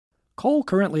Coal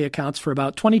currently accounts for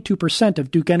about 22%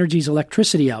 of Duke Energy's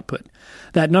electricity output.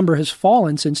 That number has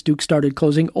fallen since Duke started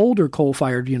closing older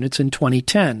coal-fired units in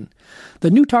 2010. The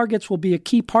new targets will be a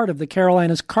key part of the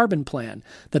Carolinas Carbon Plan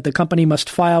that the company must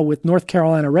file with North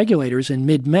Carolina regulators in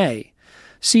mid-May.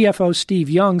 CFO Steve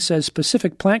Young says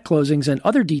specific plant closings and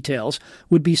other details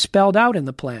would be spelled out in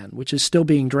the plan, which is still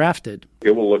being drafted.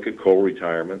 It will look at coal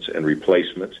retirements and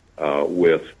replacement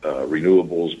with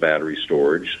renewables, battery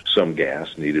storage, some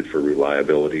gas needed for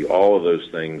reliability. All of those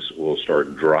things will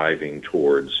start driving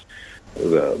towards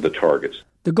the targets.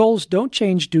 The goals don't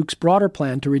change Duke's broader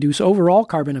plan to reduce overall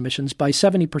carbon emissions by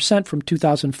 70% from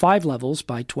 2005 levels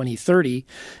by 2030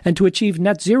 and to achieve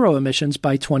net zero emissions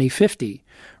by 2050.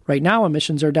 Right now,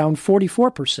 emissions are down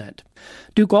 44%.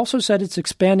 Duke also said it's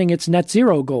expanding its net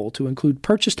zero goal to include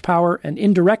purchased power and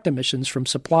indirect emissions from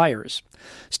suppliers.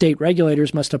 State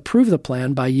regulators must approve the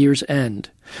plan by year's end.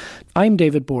 I'm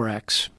David Borax.